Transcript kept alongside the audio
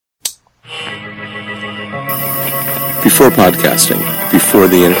Before podcasting, before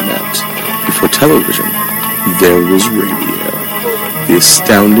the internet, before television, there was radio. The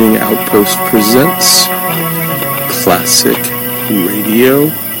Astounding Outpost presents Classic Radio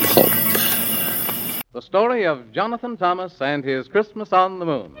Pulp. The story of Jonathan Thomas and his Christmas on the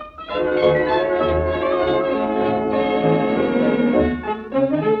Moon.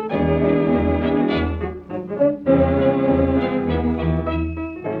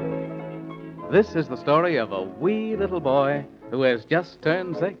 This is the story of a wee little boy who has just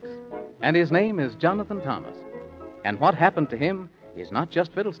turned 6, and his name is Jonathan Thomas. And what happened to him is not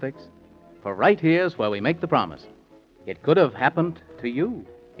just fiddlesticks, for right here's where we make the promise. It could have happened to you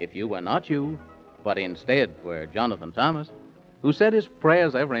if you were not you, but instead were Jonathan Thomas, who said his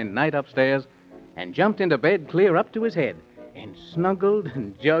prayers every night upstairs and jumped into bed clear up to his head and snuggled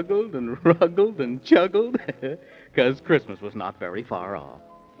and juggled and ruggled and juggled, 'cause Christmas was not very far off,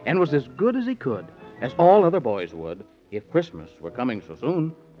 and was as good as he could, as all other boys would, if Christmas were coming so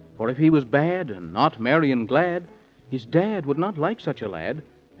soon. For if he was bad and not merry and glad, his dad would not like such a lad,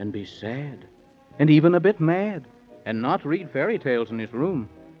 and be sad, and even a bit mad, and not read fairy tales in his room,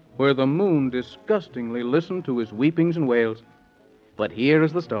 where the moon disgustingly listened to his weepings and wails. But here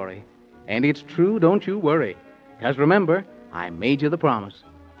is the story, and it's true, don't you worry, 'cause remember, I made you the promise.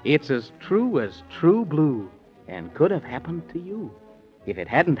 It's as true blue, and could have happened to you, if it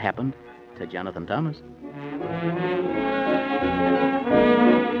hadn't happened to Jonathan Thomas.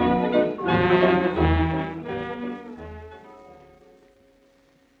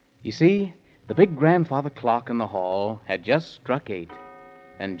 You see, the big grandfather clock in the hall had just struck 8,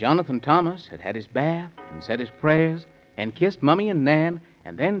 and Jonathan Thomas had had his bath and said his prayers and kissed Mummy and Nan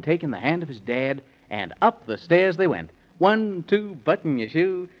and then taken the hand of his dad, and up the stairs they went. 1, 2, button your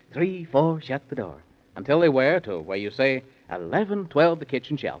shoe, 3, 4, shut the door, until they were to where you say 11, 12, the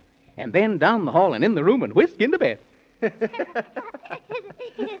kitchen shelf, and then down the hall and in the room and whisk into bed.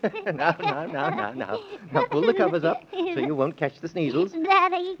 Now. Now, pull the covers up so you won't catch the sneezels.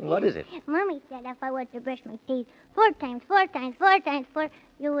 Daddy. What is it? Mommy said if I were to brush my teeth 4 times,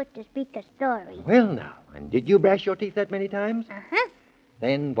 you were to speak a story. Well, now, and did you brush your teeth that many times? Uh-huh.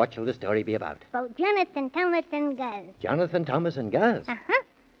 Then what shall the story be about? About Jonathan Thomas and Gus. Jonathan Thomas and Gus? Uh-huh.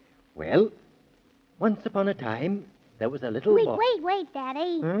 Well, once upon a time, there was a little boy. Wait,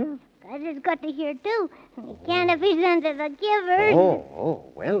 Daddy. Hmm? Gus has got to hear, too. And he can't if he's under the covers. Oh,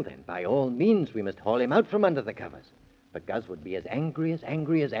 well then, by all means, we must haul him out from under the covers. But Gus would be as angry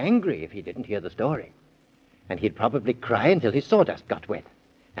if he didn't hear the story. And he'd probably cry until his sawdust got wet.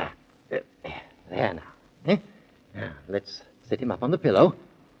 There now. Now, let's sit him up on the pillow,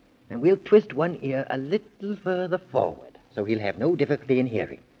 and we'll twist one ear a little further forward, so he'll have no difficulty in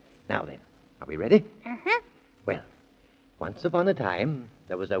hearing. Now then, are we ready? Uh-huh. Well, once upon a time,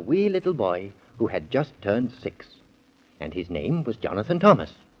 there was a wee little boy who had just turned 6, and his name was Jonathan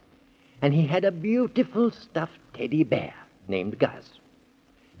Thomas. And he had a beautiful stuffed teddy bear named Gus.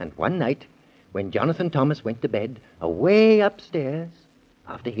 And one night, when Jonathan Thomas went to bed away upstairs,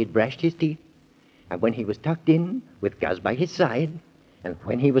 after he'd brushed his teeth, and when he was tucked in with Gus by his side, and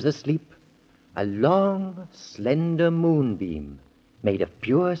when he was asleep, a long, slender moonbeam made of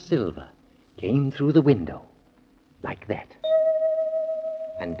pure silver came through the window, like that.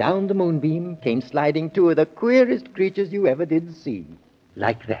 And down the moonbeam came sliding 2 of the queerest creatures you ever did see,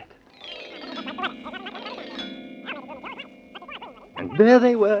 like that. And there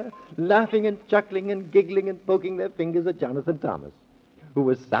they were, laughing and chuckling and giggling and poking their fingers at Jonathan Thomas, who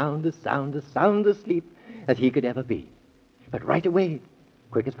was sound asleep as he could ever be. But right away,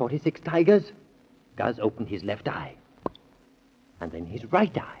 quick as 46 tigers, Gus opened his left eye, and then his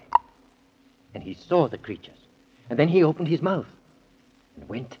right eye, and he saw the creatures, and then he opened his mouth, and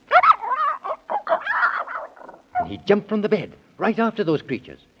went. And he jumped from the bed right after those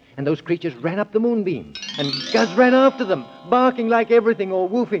creatures, and those creatures ran up the moonbeam, and Gus ran after them, barking like everything, or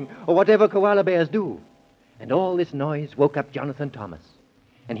whooping, or whatever koala bears do. And all this noise woke up Jonathan Thomas,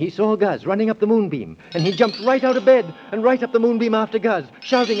 and he saw Gus running up the moonbeam, and he jumped right out of bed and right up the moonbeam after Gus,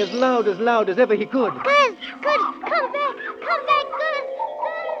 shouting as loud as ever he could. Gus, come back, Gus.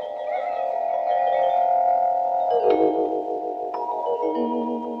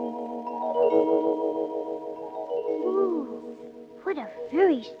 Ooh, what a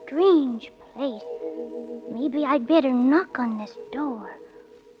very strange place. Maybe I'd better knock on this door.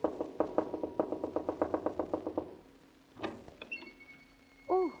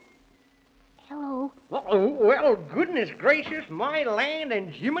 Oh, hello. Well, goodness gracious, my land and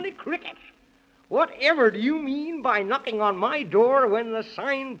Jiminy Crickets. Whatever do you mean by knocking on my door when the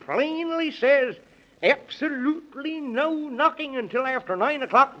sign plainly says absolutely no knocking until after 9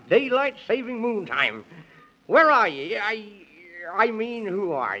 o'clock daylight saving moon time? Where are you? I mean,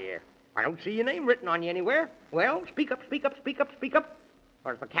 who are you? I don't see your name written on you anywhere. Well, speak up, speak up, speak up, speak up.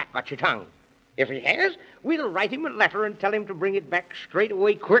 Or has the cat got your tongue? If he has, we'll write him a letter and tell him to bring it back straight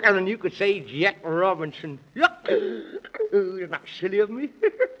away quicker than you could say Jack Robinson. Isn't that silly of me?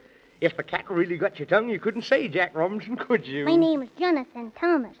 If the cat really got your tongue, you couldn't say Jack Robinson, could you? My name is Jonathan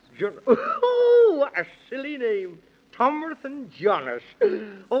Thomas. Oh, what a silly name. Thomerson Jonas.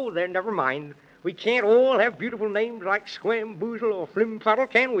 Oh, then, never mind. We can't all have beautiful names like Scramboozle or Flimfuddle,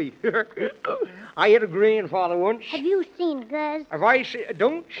 can we? I had a grandfather once. Have you seen Guz? Have I seen...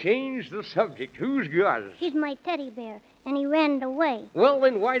 Don't change the subject. Who's Gus? He's my teddy bear, and he ran away. Well,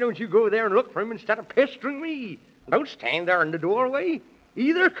 then why don't you go there and look for him instead of pestering me? Don't stand there in the doorway.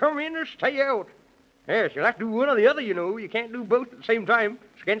 Either come in or stay out. Yes, you'll have to do one or the other, you know. You can't do both at the same time.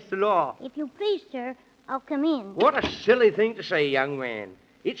 It's against the law. If you please, sir, I'll come in. What a silly thing to say, young man.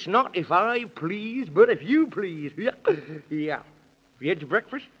 It's not if I please, but if you please. Yeah. Have you had your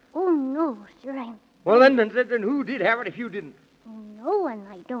breakfast? Oh, no, sir, I'm... Well, then who did have it if you didn't? No one,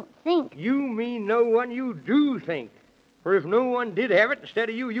 I don't think. You mean no one you do think. For if no one did have it instead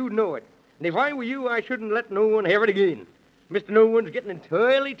of you, you'd know it. And if I were you, I shouldn't let no one have it again. Mr. No One's getting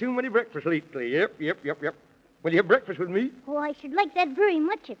entirely too many breakfasts lately. Yep. Will you have breakfast with me? Oh, I should like that very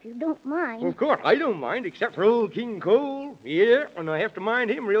much if you don't mind. Well, of course, I don't mind, except for old King Cole. Yeah, and I have to mind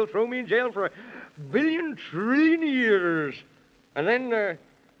him or he'll throw me in jail for 1,000,000,000,000,000 years. And then,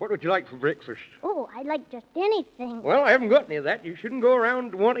 what would you like for breakfast? Oh, I'd like just anything. Well, I haven't got any of that. You shouldn't go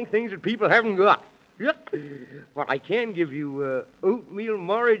around wanting things that people haven't got. Yep. But I can give you oatmeal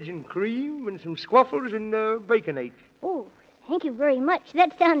porridge and cream and some squaffles and baconate. Oh, thank you very much.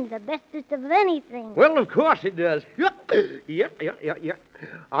 That sounds the bestest of anything. Well, of course it does. Yep.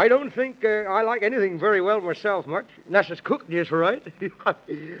 I don't think I like anything very well myself much, unless it's cooked just right.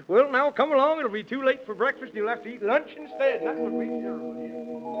 Well, now, come along. It'll be too late for breakfast. You'll have to eat lunch instead. That would be terrible.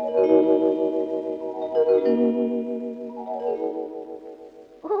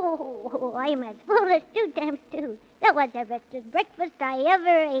 Oh, I'm as full as 2 times 2. That was the bestest breakfast I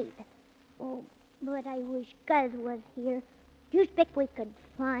ever ate. Oh, but I wish Guz was here. Do you expect we could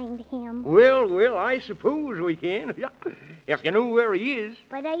find him? Well, I suppose we can. If you know where he is.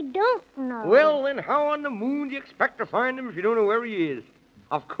 But I don't know. Well, then how on the moon do you expect to find him if you don't know where he is?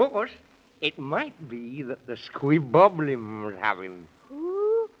 Of course, it might be that the squibboblins have him.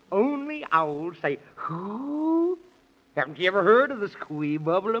 Who? Only owls say, who? Haven't you ever heard of the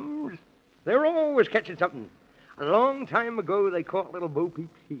squibboblins? They're always catching something. A long time ago, they caught little Bo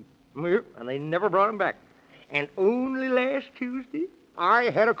Peep's sheep. And they never brought him back. And only last Tuesday, I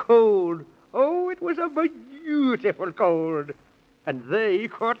had a cold. Oh, it was a beautiful cold. And they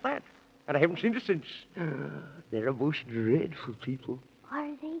caught that. And I haven't seen it since. They're a most dreadful people.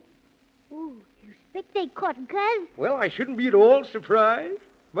 Are they? Oh, you expect they caught Guz? Well, I shouldn't be at all surprised.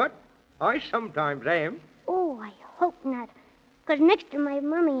 But I sometimes am. Oh, I hope not. Because next to my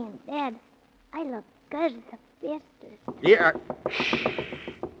mommy and dad, I love Guz the bestest. Yeah. Shh.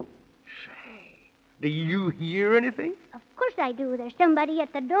 Do you hear anything? Of course I do. There's somebody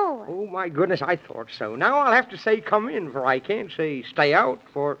at the door. Oh, my goodness, I thought so. Now I'll have to say come in, for I can't say stay out,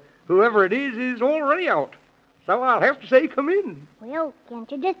 for whoever it is already out. So I'll have to say come in. Well,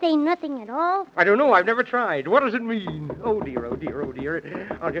 can't you just say nothing at all? I don't know. I've never tried. What does it mean? Oh, dear, oh, dear, oh,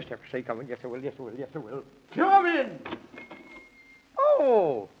 dear. I'll just have to say come in. Yes, I will, yes, I will, yes, I will. Come in!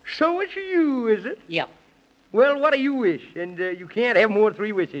 Oh, so it's you, is it? Yep. Well, what do you wish? And you can't have more than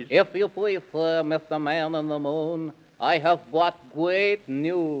 3 wishes. If you please, Mr. Man in the Moon, I have brought great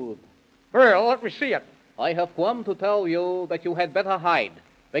news. Well, let me see it. I have come to tell you that you had better hide,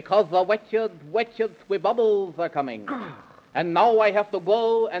 because the wretched squibubbles are coming. And now I have to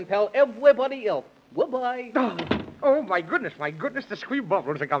go and tell everybody else. Goodbye. Oh, my goodness, the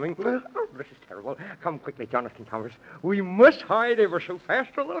squibubbles are coming. Oh, this is terrible. Come quickly, Jonathan Thomas. We must hide ever so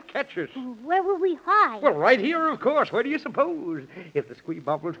fast or they'll catch us. Where will we hide? Well, right here, of course. Where do you suppose? If the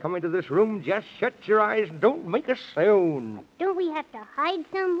squibubbles come into this room, just shut your eyes and don't make a sound. Don't we have to hide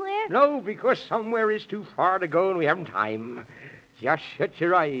somewhere? No, because somewhere is too far to go and we haven't time. Just shut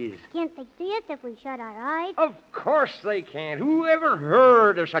your eyes. Can't they see us if we shut our eyes? Of course they can. Who ever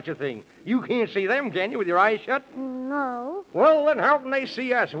heard of such a thing? You can't see them, can you, with your eyes shut? No. Well, then how can they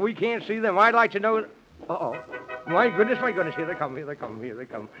see us if we can't see them? I'd like to know... Uh-oh. My goodness. Here they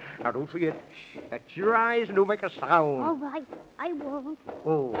come. Now, don't forget, shut your eyes and don't make a sound. All right. I won't.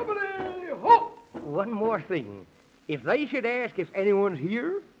 Oh. One more thing. If they should ask if anyone's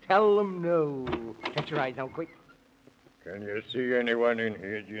here, tell them no. Shut your eyes now, quick. Can you see anyone in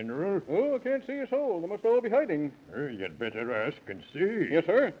here, General? Oh, I can't see a soul. They must all be hiding. You'd better ask and see. Yes,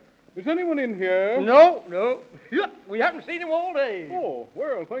 sir. Is anyone in here? No. Yeah, we haven't seen him all day. Oh,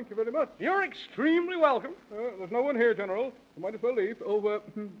 well, thank you very much. You're extremely welcome. There's no one here, General. You might as well leave. Oh,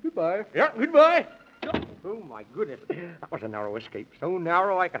 goodbye. Yeah, goodbye. Oh, my goodness. That was a narrow escape. So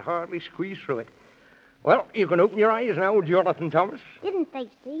narrow I could hardly squeeze through it. Well, you can open your eyes now, Jonathan Thomas. Didn't they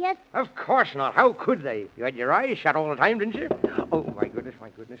see us? Of course not. How could they? You had your eyes shut all the time, didn't you? Oh, my goodness.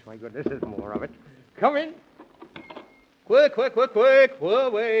 There's more of it. Come in. Quick,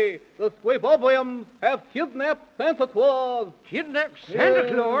 away. The Squibbobriums have kidnapped Santa Claus. Kidnapped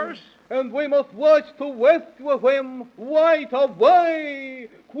Santa Claus? And we must rush to rescue him right away.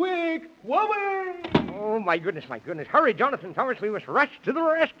 Quick, away. Oh, my goodness. Hurry, Jonathan Thomas. We must rush to the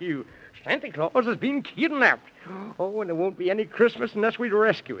rescue. Santa Claus has been kidnapped. Oh, and there won't be any Christmas unless we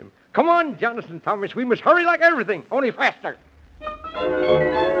rescue him. Come on, Jonathan Thomas. We must hurry like everything, only faster.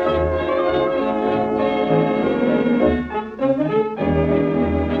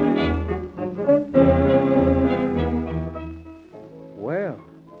 Well,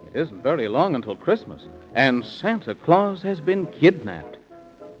 it isn't very long until Christmas, and Santa Claus has been kidnapped.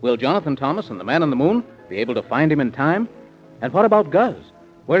 Will Jonathan Thomas and the Man in the Moon be able to find him in time? And what about Gus?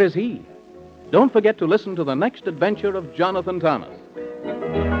 Where is he? Don't forget to listen to the next adventure of Jonathan Thomas.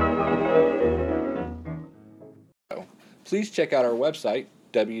 Please check out our website,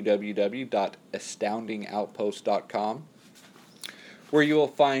 www.astoundingoutpost.com, where you will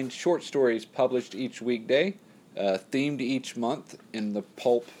find short stories published each weekday, themed each month in the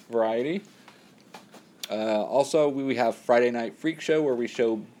pulp variety. Also, we have Friday Night Freak Show, where we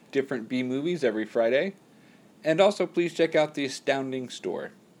show different B-movies every Friday. And also, please check out the Astounding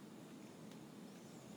Store.